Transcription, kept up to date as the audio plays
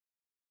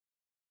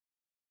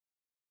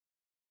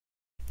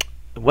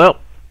Well,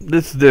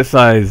 this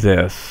is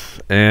this,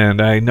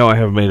 and I know I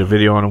haven't made a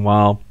video in a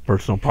while.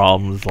 Personal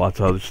problems, lots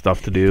of other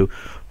stuff to do,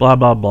 blah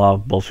blah blah,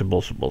 bullshit,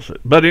 bullshit, bullshit.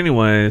 But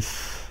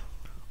anyways,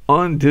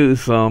 on to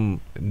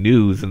some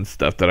news and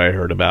stuff that I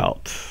heard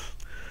about.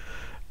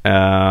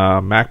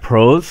 Mac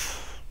Pros,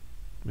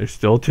 they're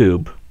still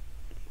tube.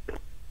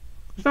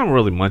 There's not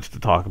really much to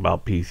talk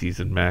about PCs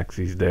and Macs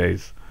these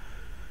days.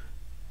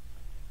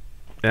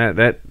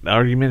 That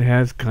argument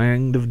has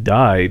kind of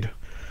died.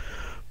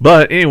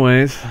 But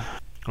anyways,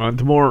 on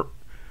to more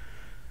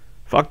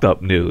fucked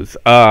up news.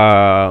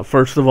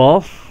 First of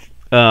all,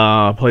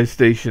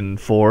 PlayStation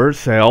 4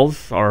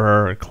 sales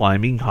are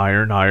climbing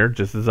higher and higher,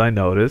 just as I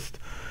noticed,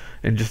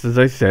 and just as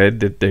I said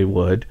that they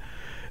would.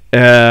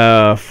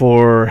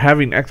 For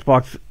having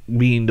Xbox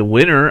being the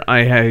winner,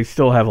 I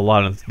still have a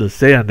lot to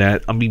say on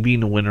that. I mean,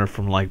 being the winner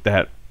from like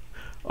that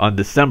on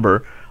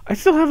December, I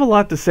still have a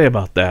lot to say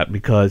about that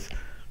because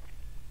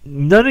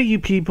none of you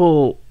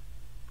people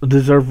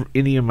deserve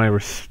any of my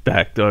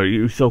respect, or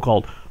you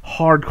so-called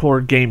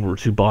hardcore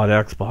gamers who bought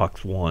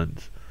Xbox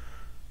Ones.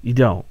 You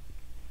don't.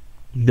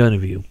 None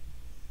of you.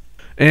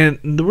 And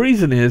the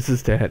reason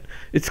is that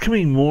it's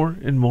coming more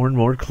and more and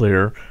more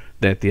clear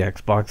that the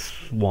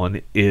Xbox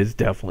One is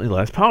definitely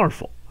less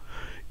powerful.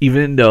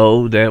 Even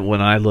though that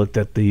when I looked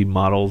at the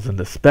models and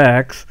the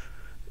specs,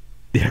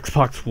 the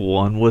Xbox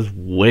One was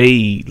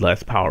way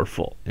less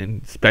powerful,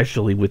 and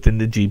especially within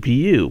the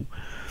GPU.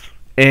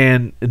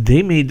 And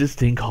they made this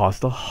thing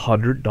cost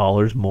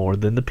 $100 more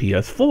than the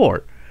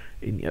PS4.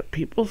 And yet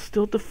people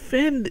still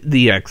defend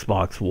the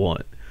Xbox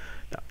One.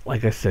 Now,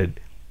 like I said,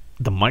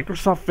 the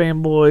Microsoft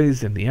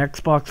fanboys and the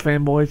Xbox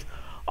fanboys,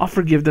 I'll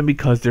forgive them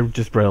because they're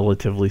just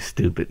relatively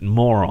stupid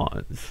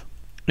morons.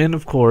 And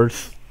of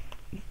course,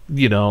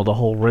 you know, the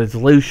whole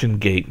resolution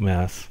gate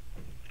mess.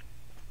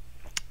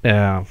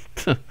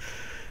 Like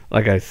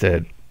I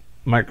said,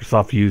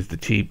 Microsoft used the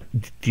cheap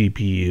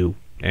GPU,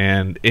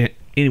 and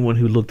anyone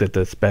who looked at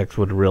the specs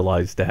would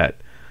realize that.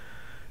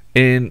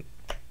 And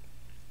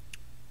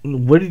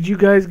what did you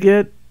guys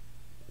get?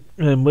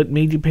 And what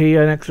made you pay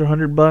an extra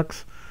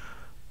 $100?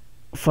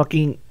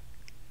 Fucking,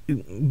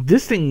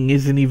 this thing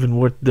isn't even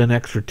worth an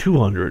extra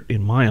 $200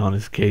 in my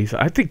honest case.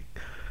 I think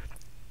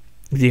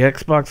the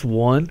Xbox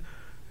One,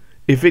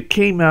 if it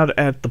came out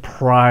at the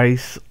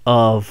price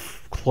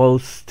of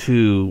close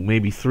to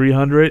maybe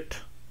 $300,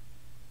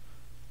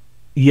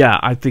 yeah,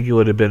 I think it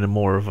would have been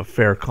more of a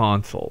fair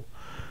console.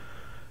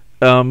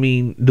 I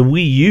mean, the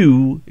Wii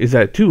U is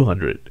at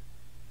 $200,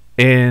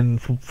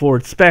 and for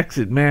its specs,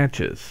 it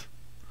matches.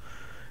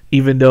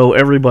 Even though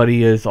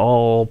everybody is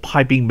all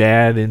piping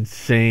mad and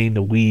saying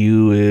the Wii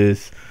U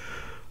is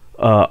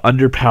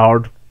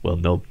underpowered, well,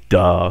 no,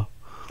 duh.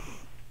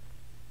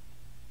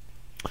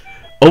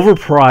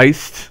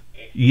 Overpriced,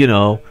 you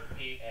know,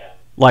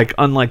 like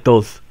unlike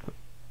those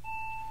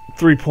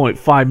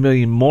 3.5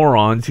 million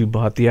morons who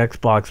bought the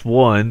Xbox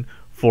One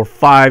for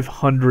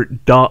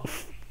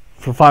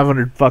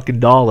 $500 fucking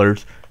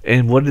dollars,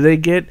 and what do they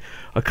get?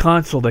 A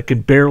console that can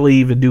barely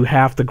even do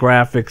half the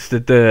graphics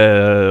that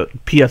the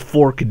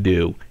PS4 can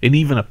do, and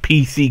even a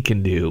PC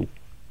can do.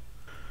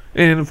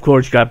 And of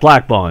course, you got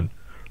Black Bond,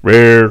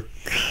 rare.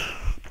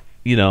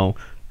 You know,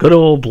 good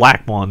old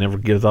Black Bond never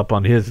gives up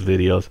on his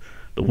videos.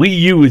 The Wii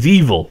U is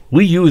evil.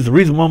 Wii U is the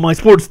reason why my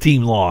sports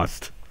team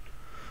lost.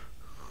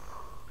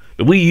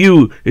 The Wii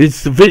U is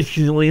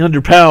sufficiently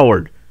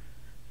underpowered,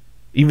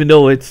 even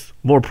though it's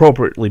more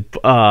appropriately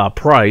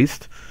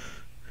priced.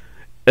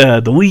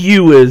 The Wii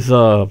U is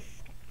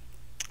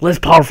less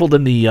powerful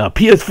than the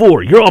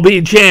PS4. You're all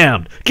being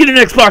jammed. Get an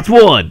Xbox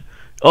One.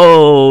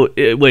 Oh,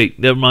 wait,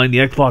 never mind. The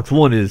Xbox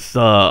One is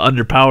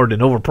underpowered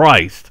and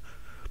overpriced,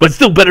 but it's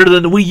still better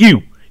than the Wii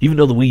U, even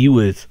though the Wii U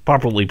is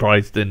properly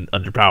priced and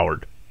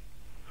underpowered.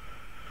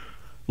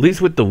 At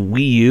least with the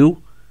Wii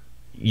U,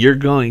 you're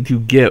going to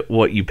get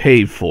what you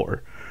paid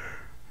for.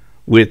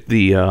 With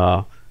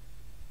the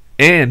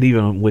and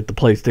even with the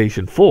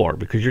PlayStation 4,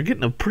 because you're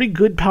getting a pretty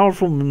good,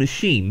 powerful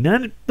machine.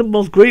 Not the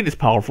most greatest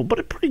powerful, but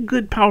a pretty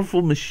good,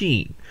 powerful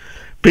machine.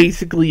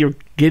 Basically, you're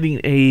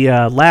getting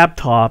a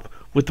laptop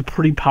with a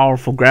pretty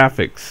powerful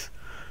graphics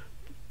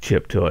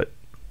chip to it.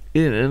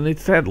 And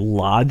it's that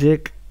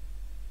logic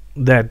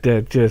that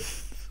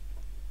just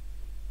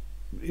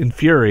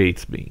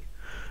infuriates me.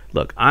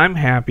 Look, I'm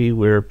happy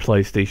where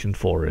PlayStation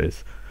 4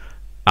 is.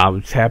 I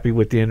was happy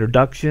with the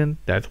introduction.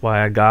 That's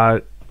why I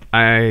got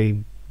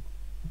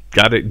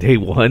it day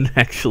one,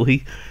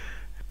 actually,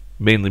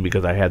 mainly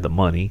because I had the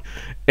money,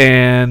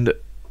 and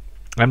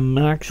I'm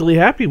actually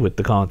happy with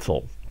the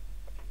console.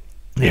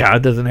 Yeah,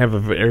 it doesn't have a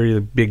very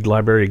big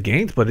library of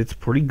games, but it's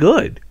pretty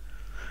good.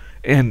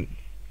 And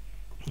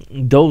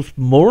those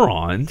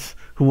morons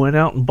who went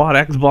out and bought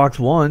Xbox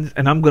Ones,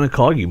 and I'm going to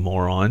call you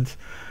morons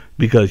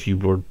because you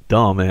were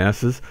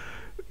dumbasses,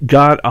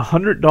 got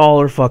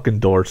 $100 fucking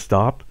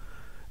doorstop,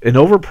 an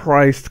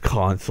overpriced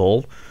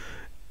console,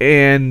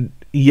 and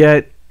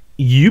yet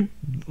you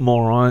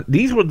moron,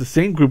 these were the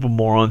same group of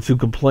morons who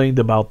complained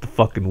about the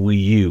fucking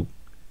Wii U.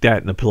 That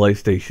and the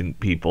PlayStation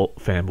people,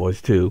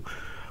 fanboys too.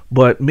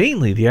 But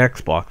mainly the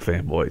Xbox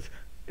fanboys.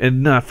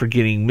 And not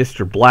forgetting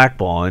Mr.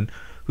 Blackbond,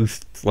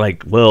 who's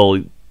like,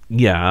 well,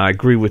 yeah, I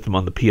agree with him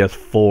on the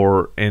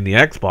PS4 and the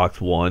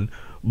Xbox One,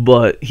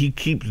 but he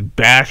keeps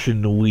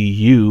bashing the Wii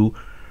U,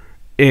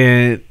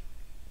 and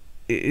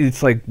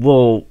it's like,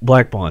 well,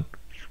 Blackbond,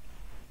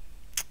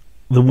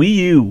 the Wii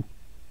U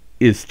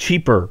is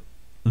cheaper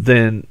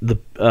than the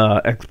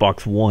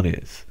Xbox One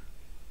is.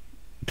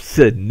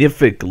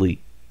 Significantly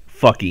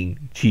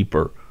fucking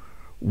cheaper.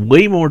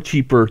 Way more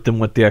cheaper than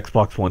what the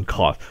Xbox One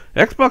costs.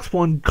 Xbox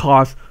One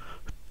costs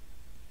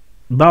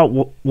about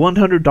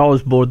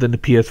 $100 more than the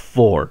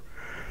PS4.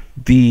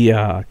 The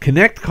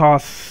Kinect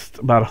costs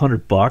about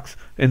 $100,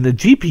 and the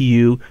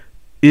GPU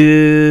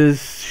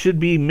should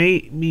be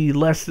maybe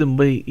less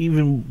than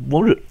even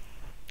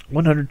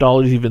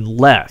 $100, even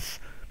less,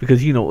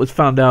 because it was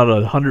found out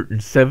a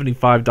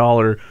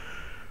 $175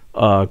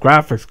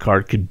 graphics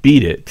card could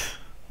beat it.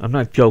 I'm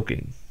not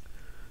joking.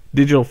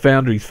 Digital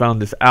Foundries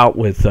found this out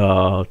with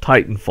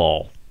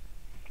Titanfall.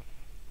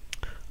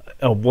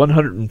 A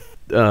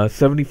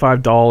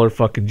 $175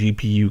 fucking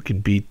GPU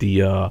can beat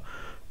the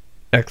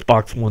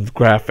Xbox One's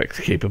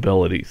graphics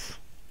capabilities.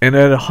 And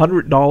at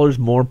 $100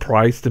 more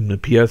price than the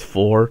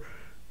PS4,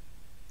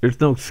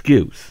 there's no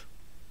excuse.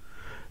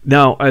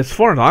 Now, as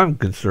far as I'm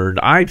concerned,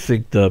 I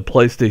think the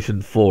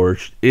PlayStation 4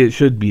 it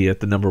should be at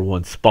the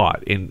 #1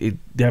 spot, and it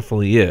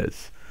definitely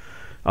is.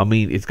 I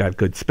mean, it's got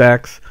good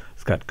specs.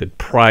 It's got good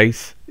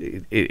price.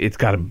 It's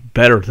got a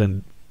better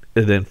than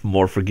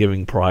more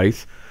forgiving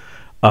price.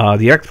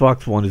 The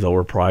Xbox One is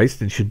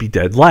overpriced and should be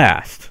dead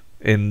last.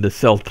 And the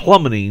sales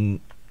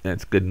plummeting,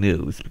 that's good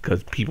news,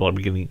 because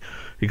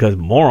because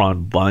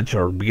moron bunch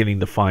are beginning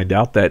to find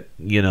out that,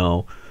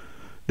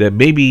 that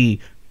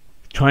maybe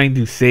trying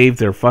to save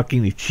their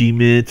fucking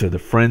achievements or the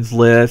friends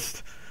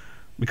list,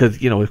 because,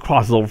 it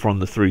crosses over from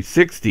the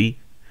 360,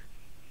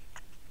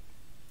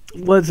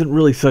 wasn't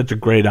really such a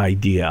great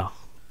idea.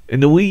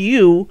 And the Wii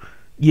U,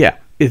 yeah,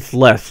 it's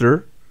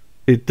lesser,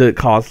 it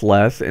costs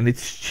less, and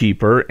it's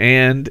cheaper,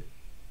 and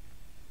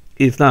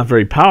it's not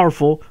very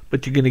powerful,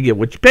 but you're going to get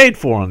what you paid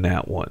for on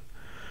that one.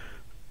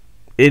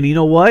 And you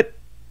know what?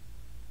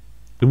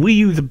 The Wii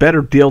U is a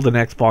better deal than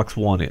Xbox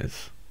One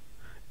is.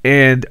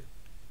 And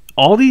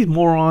all these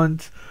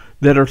morons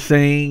that are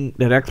saying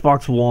that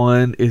Xbox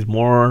One is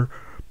more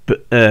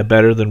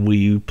better than Wii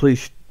U,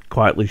 please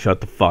quietly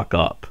shut the fuck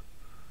up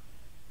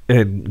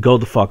and go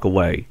the fuck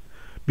away.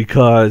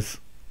 Because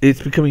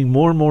it's becoming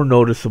more and more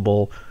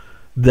noticeable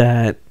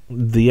that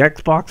the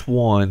Xbox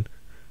One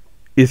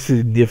is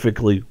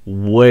significantly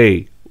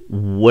way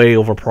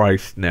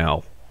overpriced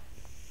now.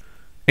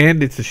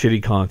 And it's a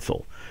shitty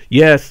console.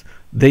 Yes,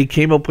 they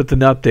came up with an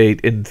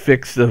update and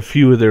fixed a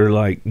few of their,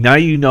 now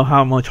you know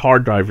how much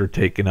hard drive you're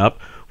taking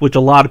up, which a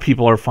lot of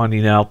people are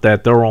finding out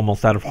that they're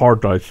almost out of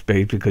hard drive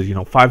space because,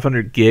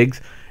 500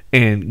 gigs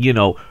and,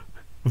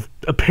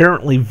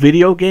 apparently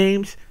video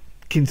games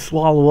can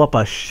swallow up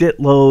a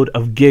shitload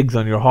of gigs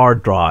on your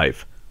hard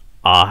drive.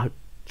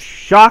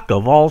 Shock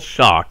of all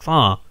shocks,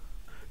 huh?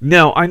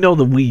 Now, I know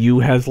the Wii U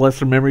has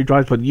lesser memory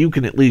drives, but you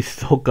can at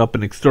least hook up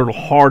an external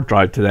hard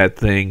drive to that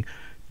thing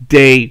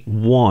day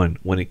one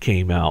when it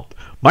came out.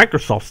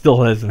 Microsoft still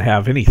doesn't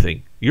have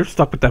anything. You're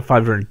stuck with that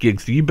 500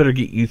 gigs, so you better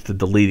get used to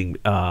deleting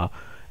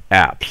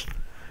apps.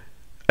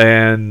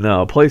 And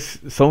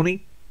Sony,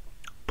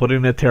 put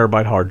in a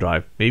terabyte hard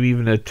drive, maybe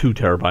even a 2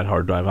 terabyte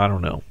hard drive, I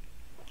don't know.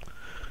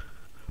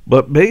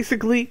 But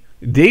basically,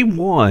 day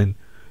one,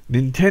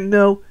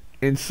 Nintendo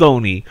and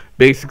Sony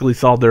basically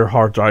solved their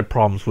hard drive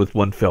problems with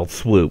one fell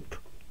swoop.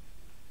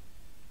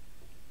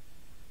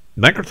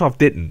 Microsoft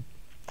didn't.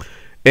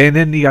 And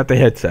then you got the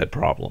headset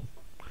problem.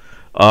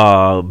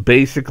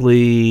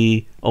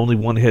 Basically, only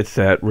one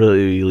headset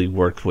really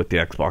works with the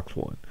Xbox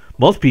One.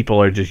 Most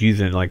people are just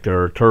using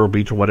their Turtle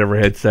Beach or whatever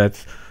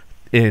headsets,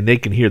 and they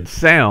can hear the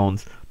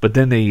sounds, but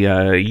then they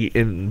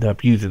end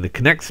up using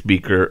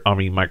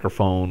the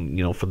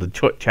microphone, for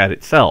the chat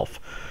itself.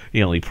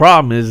 The only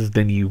problem is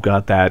then you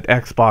got that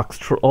Xbox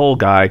troll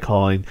guy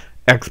calling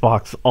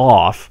Xbox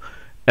off,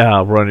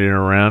 running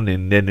around,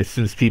 and then as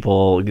soon as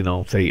people,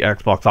 say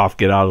Xbox off,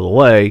 get out of the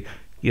way,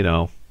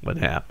 what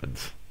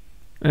happens.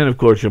 And of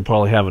course you'll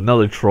probably have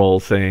another troll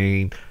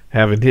having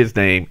his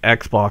name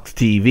Xbox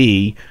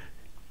TV.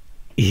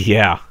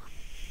 Yeah.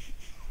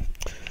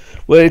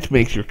 Which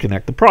makes your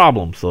Kinect a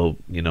problem. So,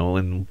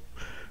 and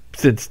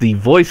since the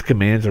voice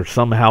commands are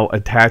somehow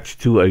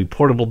attached to a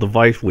portable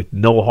device with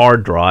no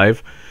hard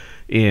drive,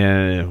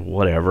 and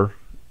whatever,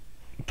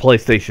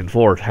 PlayStation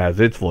 4 has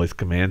its voice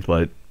commands,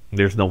 but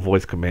there's no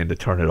voice command to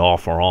turn it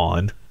off or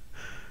on.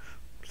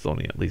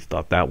 Sony at least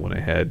thought that one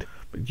ahead.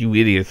 But you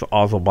idiots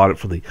also bought it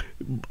for the,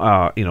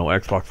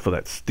 Xbox for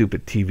that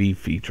stupid TV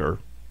feature.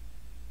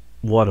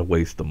 What a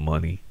waste of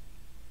money.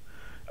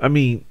 I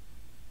mean,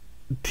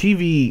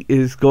 TV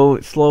is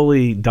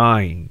slowly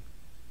dying,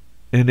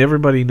 and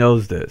everybody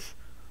knows this,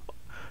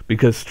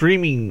 because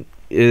streaming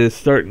is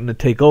starting to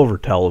take over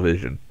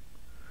television.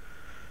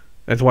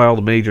 That's why all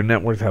the major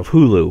networks have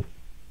Hulu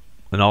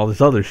and all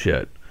this other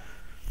shit.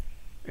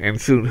 And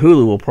soon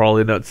Hulu will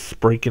probably end up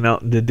breaking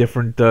out into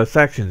different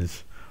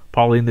sections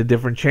probably in the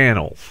different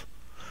channels.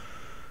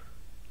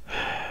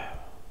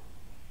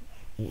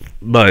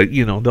 But,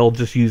 you know, they'll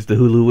just use the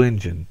Hulu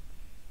engine.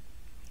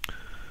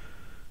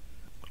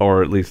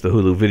 Or at least the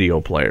Hulu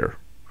video player.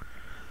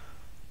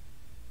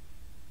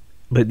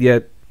 But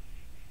yet,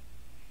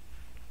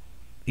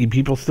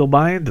 people still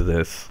buy into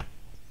this.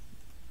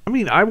 I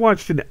mean, I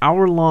watched an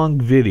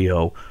hour-long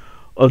video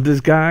of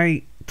this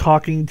guy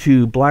talking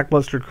to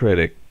Blackbuster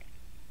Critic,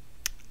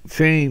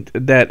 saying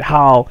that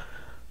how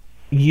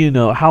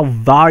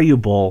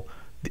valuable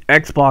the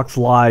Xbox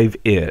Live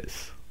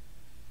is.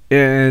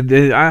 And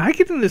I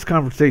get into this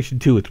conversation,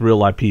 too, with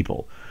real-life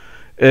people.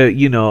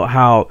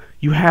 How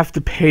you have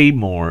to pay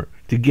more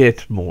to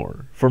get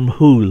more from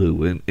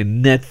Hulu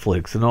and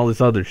Netflix and all this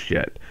other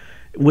shit,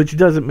 which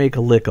doesn't make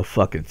a lick of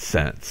fucking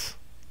sense.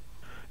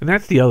 And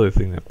that's the other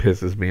thing that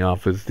pisses me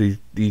off is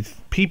these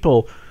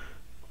people,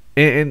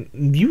 and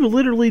you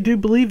literally do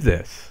believe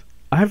this.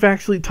 I've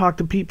actually talked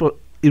to people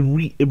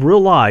in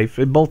real life,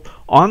 and both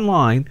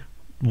online.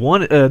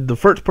 The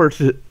first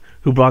person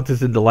who brought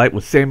this into light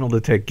was Samuel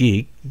the Tech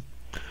Geek,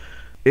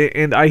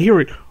 and I hear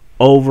it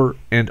over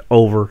and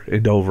over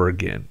and over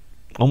again,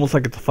 almost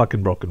like it's a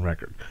fucking broken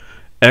record.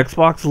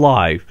 Xbox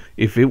Live,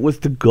 if it was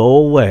to go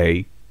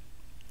away,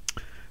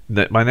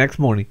 that by next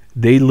morning,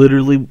 they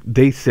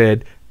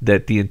said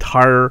that the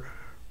entire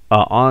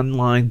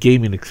online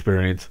gaming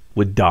experience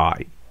would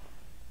die.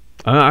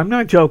 I'm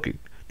not joking.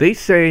 They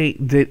say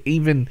that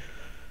even,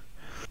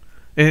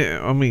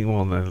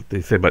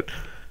 they say, but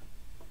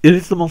it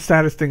is the most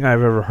saddest thing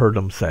I've ever heard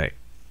them say.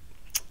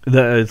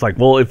 It's like,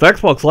 well, if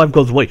Xbox Live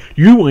goes away,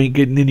 you ain't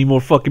getting any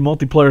more fucking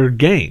multiplayer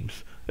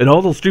games, and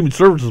all those streaming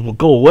services will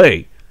go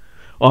away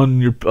on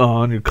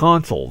your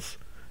consoles.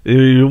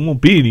 It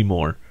won't be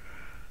anymore.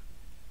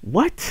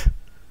 What?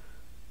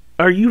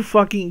 Are you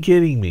fucking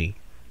kidding me?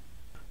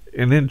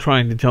 And then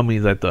trying to tell me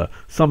that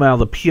somehow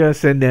the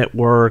PSN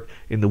network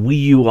and the Wii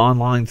U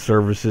online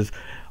services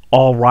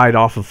all ride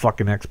off of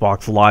fucking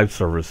Xbox Live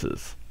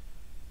services.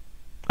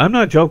 I'm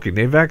not joking.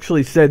 They've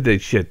actually said that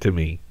shit to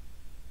me.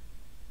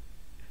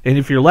 And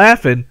if you're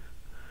laughing,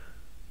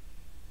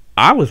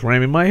 I was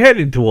ramming my head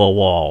into a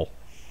wall.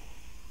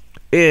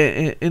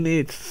 And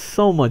it's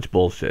so much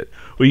bullshit.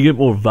 Where you get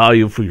more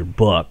value for your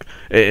buck.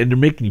 And they're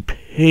making you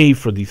pay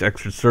for these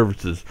extra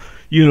services.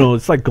 You know,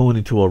 it's like going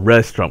into a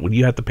restaurant when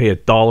you have to pay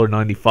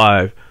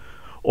 $1.95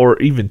 or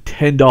even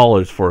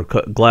 $10 for a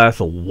glass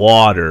of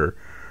water.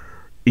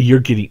 You're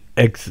getting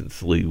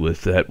ecstasy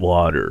with that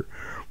water.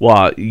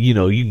 While, you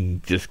know, you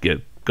can just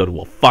go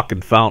to a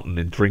fucking fountain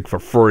and drink for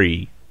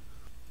free.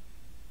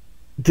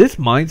 This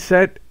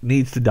mindset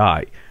needs to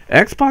die.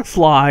 Xbox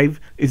Live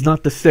is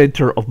not the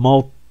center of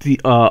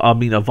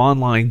of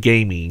online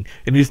gaming,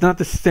 and it's not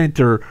the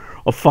center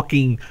of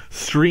fucking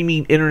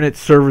streaming internet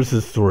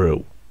services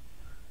through.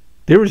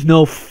 There is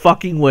no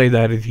fucking way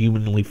that is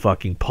humanly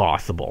fucking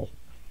possible.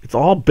 It's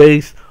all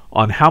based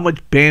on how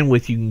much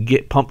bandwidth you can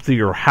get pumped through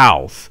your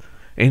house,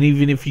 and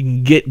even if you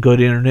can get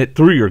good internet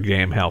through your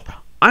damn house.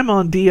 I'm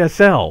on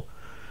DSL.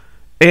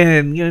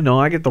 And, you know,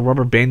 I get the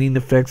rubber banding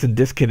effects and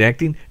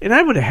disconnecting, and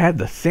I would have had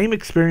the same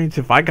experience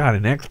if I got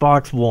an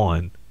Xbox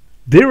One.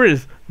 There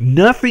is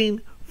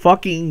nothing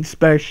fucking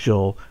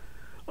special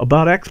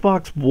about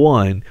Xbox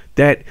One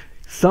that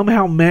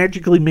somehow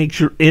magically makes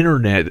your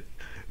internet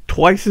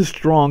twice as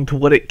strong to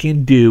what it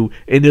can do,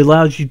 and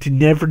allows you to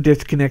never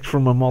disconnect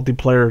from a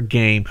multiplayer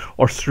game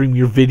or stream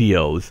your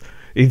videos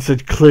in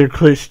such clear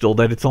crystal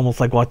that it's almost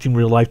like watching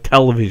real life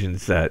television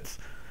sets.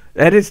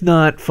 That is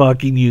not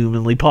fucking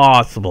humanly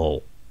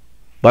possible.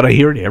 But I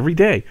hear it every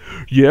day.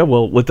 Yeah,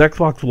 well, with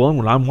Xbox One,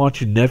 when I'm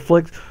watching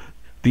Netflix,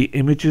 the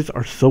images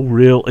are so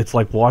real, it's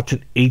like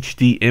watching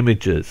HD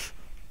images.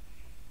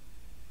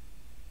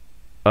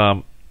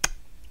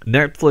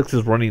 Netflix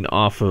is running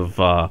off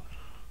of...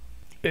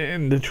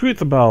 and the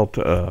truth about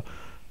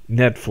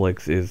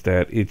Netflix is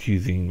that it's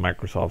using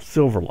Microsoft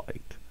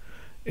Silverlight.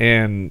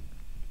 And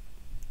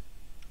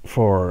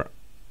for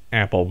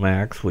Apple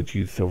Macs, which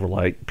use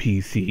Silverlight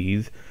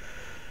PCs...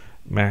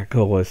 Mac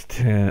OS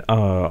 10,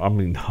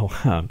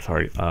 I'm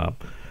sorry,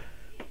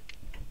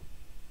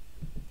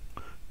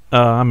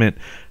 I meant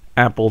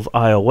Apple's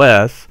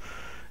iOS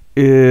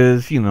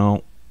is, you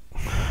know,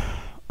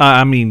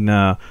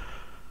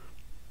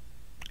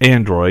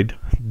 Android,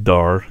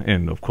 DAR,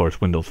 and of course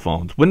Windows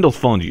Phones. Windows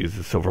Phones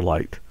uses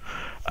Silverlight.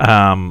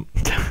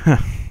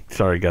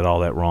 Sorry, got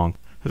all that wrong.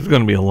 This is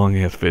going to be a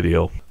long-ass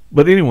video.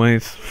 But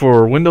anyways,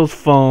 for Windows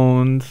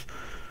Phones,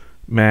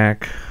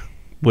 Mac,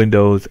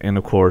 Windows, and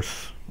of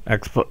course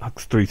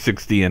Xbox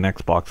 360 and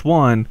Xbox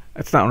One,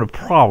 that's not a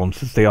problem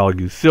since they all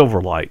use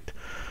Silverlight.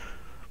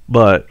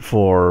 But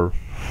for,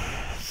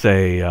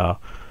 say,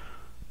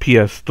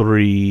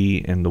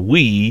 PS3 and the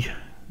Wii,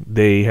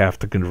 they have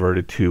to convert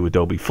it to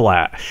Adobe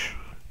Flash.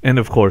 And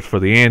of course for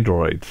the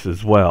Androids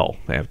as well,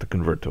 they have to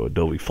convert to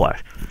Adobe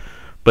Flash.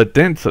 But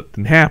then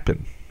something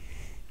happened.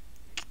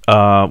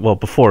 Well,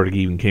 before it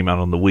even came out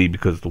on the Wii,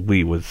 because the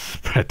Wii was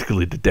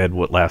practically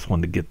the last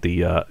one to get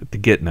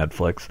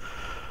Netflix.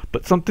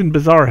 But something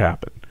bizarre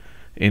happened.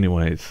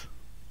 Anyways,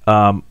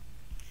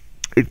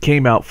 it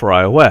came out for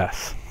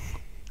iOS.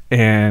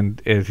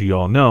 And as you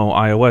all know,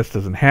 iOS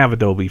doesn't have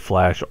Adobe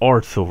Flash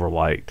or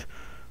Silverlight,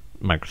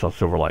 Microsoft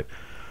Silverlight.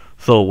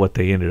 So what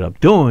they ended up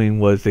doing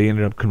was they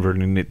ended up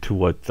converting it to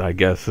what I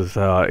guess is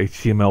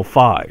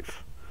HTML5.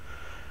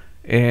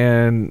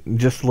 And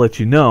just to let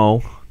you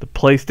know, the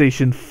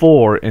PlayStation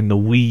 4 and the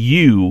Wii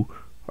U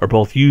are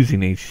both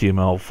using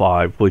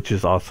HTML5, which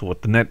is also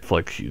what the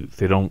Netflix use.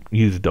 They don't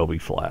use Adobe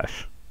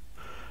Flash.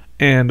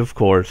 And of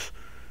course,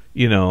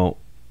 you know,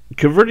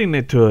 converting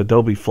it to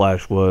Adobe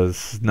Flash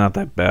was not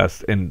that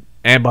best. And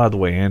by the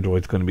way,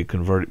 Android's going to be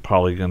converted,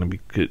 probably going to be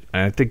good.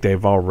 I think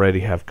they've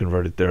already have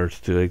converted theirs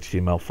to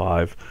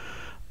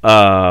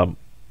HTML5.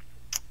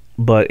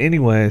 But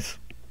anyways,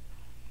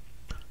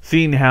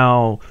 seeing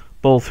how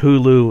both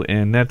Hulu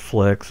and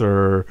Netflix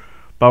are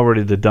about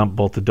ready to dump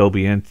both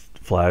Adobe and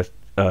Flash,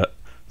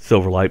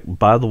 Silverlight.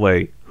 By the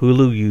way,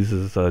 Hulu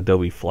uses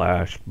Adobe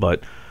Flash,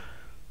 but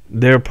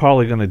they're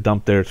probably going to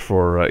dump theirs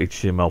for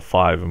HTML5.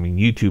 I mean,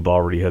 YouTube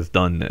already has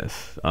done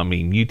this. I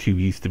mean, YouTube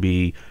used to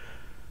be,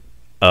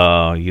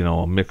 you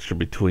know, a mixture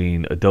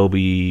between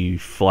Adobe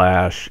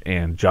Flash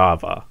and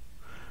Java,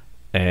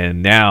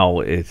 and now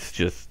it's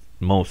just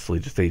mostly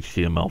just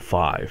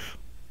HTML5.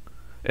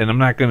 And I'm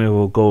not going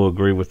to go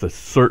agree with a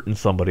certain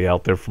somebody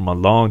out there from a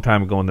long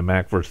time ago in the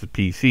Mac versus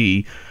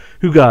PC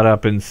who got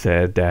up and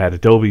said that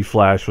Adobe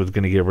Flash was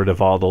going to get rid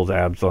of all those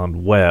apps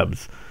on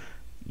webs.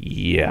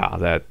 Yeah,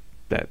 that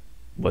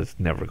was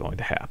never going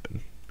to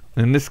happen.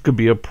 And this could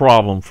be a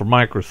problem for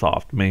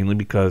Microsoft, mainly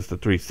because the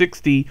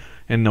 360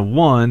 and the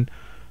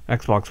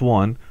Xbox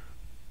One,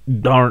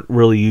 aren't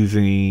really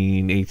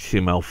using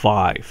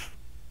HTML5.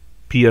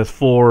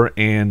 PS4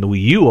 and the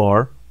Wii U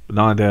are, but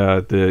not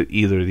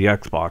either the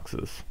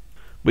Xboxes.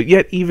 But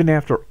yet, even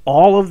after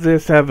all of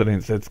this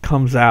evidence that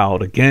comes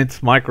out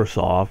against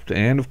Microsoft,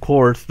 and of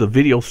course the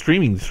video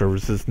streaming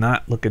services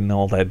not looking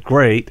all that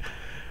great,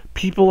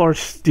 people are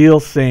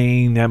still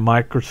saying that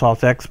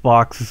Microsoft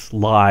Xbox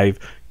Live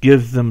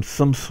gives them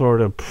some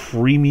sort of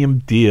premium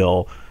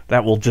deal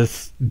that will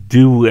just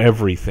do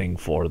everything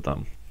for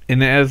them.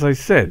 And as I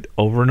said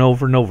over and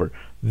over and over,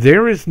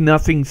 there is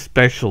nothing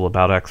special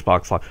about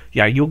Xbox Live.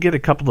 Yeah, you'll get a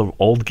couple of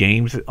old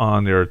games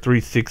on their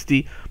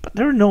 360, but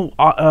there are no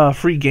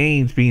free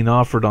games being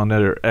offered on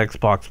their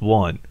Xbox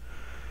One.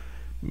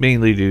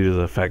 Mainly due to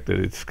the fact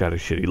that it's got a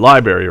shitty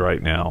library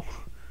right now.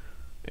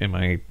 And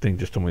my thing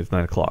just told me it's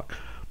 9 o'clock.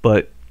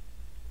 But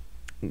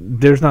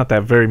there's not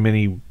that very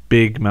many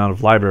big amount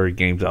of library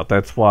games out.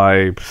 That's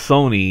why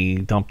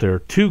Sony dumped their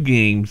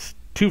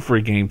two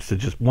free games to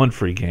just one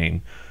free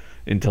game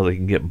until they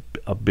can get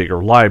a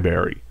bigger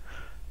library.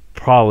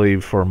 Probably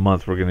for a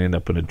month we're going to end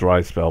up in a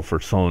dry spell for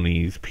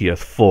Sony's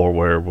PS4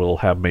 where we'll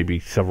have maybe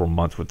several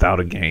months without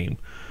a game,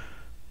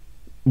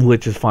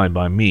 which is fine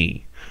by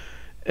me.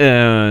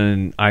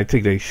 And I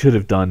think they should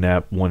have done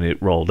that when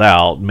it rolled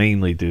out,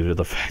 mainly due to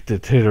the fact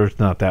that there's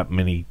not that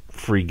many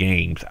free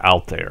games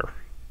out there.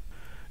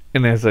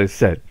 And as I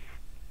said,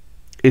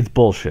 it's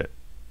bullshit.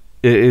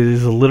 It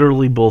is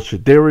literally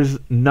bullshit. There is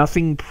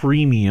nothing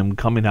premium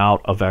coming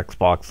out of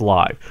Xbox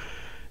Live.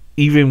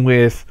 Even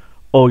with,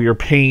 oh, you're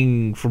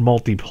paying for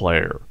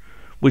multiplayer,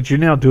 which you're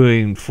now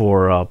doing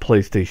for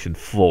PlayStation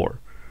 4,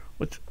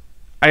 which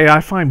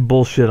I find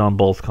bullshit on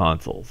both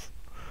consoles.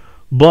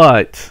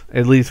 But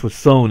at least with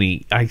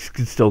Sony, I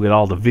can still get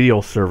all the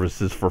video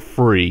services for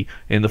free,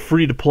 and the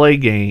free-to-play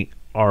game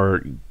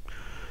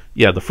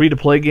the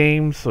free-to-play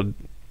games, so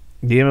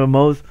the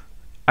MMOs.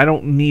 I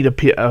don't need a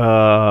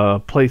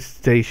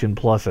PlayStation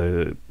Plus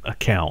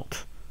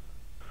account.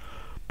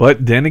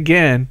 But then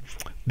again,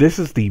 this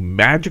is the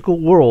magical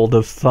world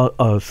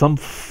of some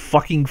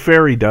fucking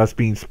fairy dust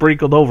being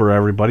sprinkled over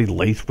everybody,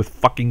 laced with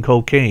fucking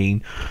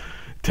cocaine,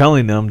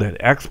 telling them that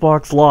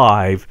Xbox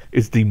Live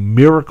is the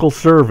miracle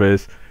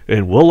service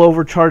and we'll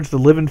overcharge the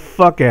living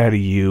fuck out of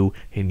you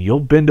and you'll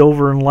bend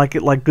over and like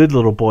it like good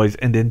little boys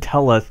and then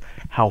tell us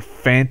how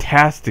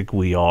fantastic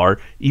we are,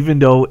 even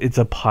though it's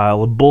a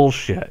pile of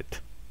bullshit.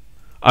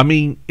 I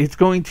mean, it's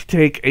going to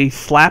take a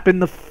slap in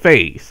the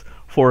face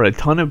for a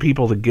ton of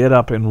people to get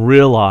up and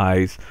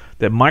realize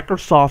that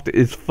Microsoft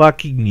is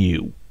fucking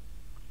you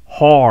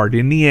hard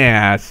in the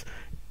ass.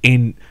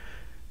 And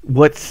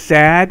what's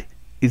sad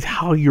is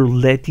how you're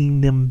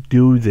letting them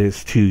do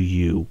this to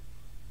you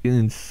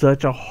in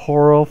such a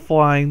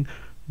horrifying,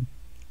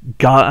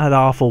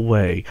 god-awful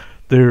way.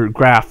 Their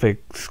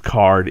graphics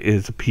card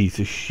is a piece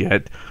of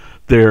shit.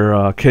 Their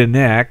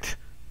Kinect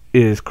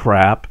is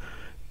crap.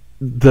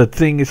 The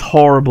thing is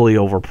horribly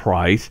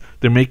overpriced.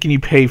 They're making you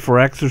pay for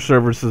extra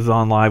services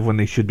on Live when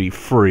they should be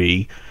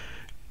free.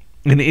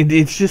 And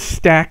it's just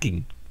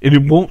stacking. And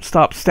it won't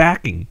stop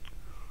stacking.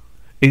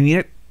 And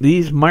yet,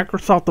 these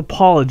Microsoft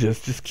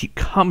apologists just keep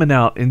coming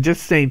out and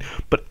just saying,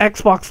 but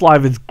Xbox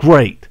Live is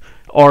great.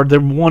 Or their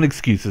one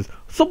excuse is,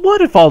 so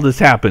what if all this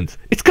happens?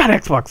 It's got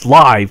Xbox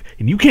Live,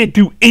 and you can't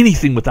do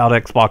anything without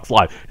Xbox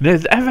Live. And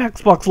if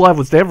Xbox Live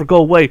was to ever go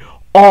away,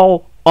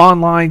 all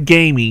online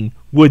gaming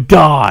would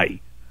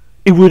die.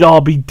 It would all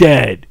be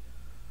dead.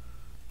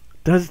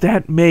 Does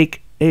that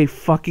make a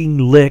fucking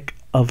lick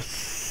of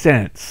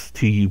sense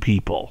to you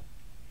people.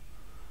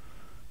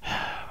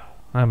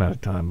 I'm out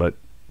of time, but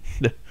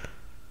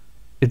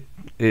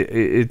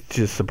it's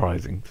just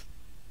surprising.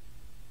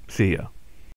 See ya.